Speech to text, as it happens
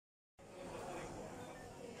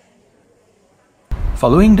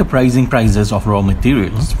Following the rising prices of raw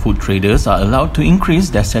materials, food traders are allowed to increase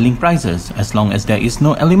their selling prices as long as there is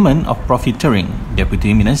no element of profiteering,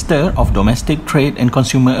 Deputy Minister of Domestic Trade and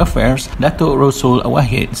Consumer Affairs, Datuk Rosol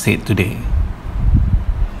Wahid, said today.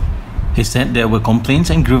 He said there were complaints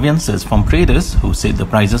and grievances from traders who said the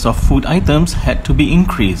prices of food items had to be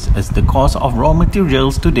increased as the cost of raw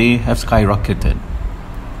materials today have skyrocketed.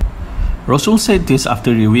 Rosol said this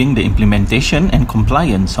after reviewing the implementation and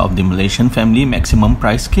compliance of the Malaysian Family Maximum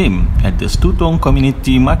Price Scheme at the Stutong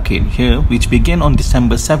Community Market here, which began on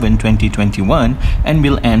December 7, 2021 and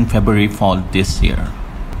will end February 4 this year.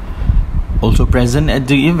 Also present at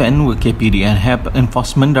the event were KPDNHEP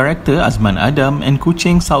Enforcement Director Azman and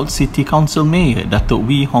Kuching South City Council Mayor Datuk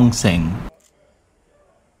Wee Hong Seng.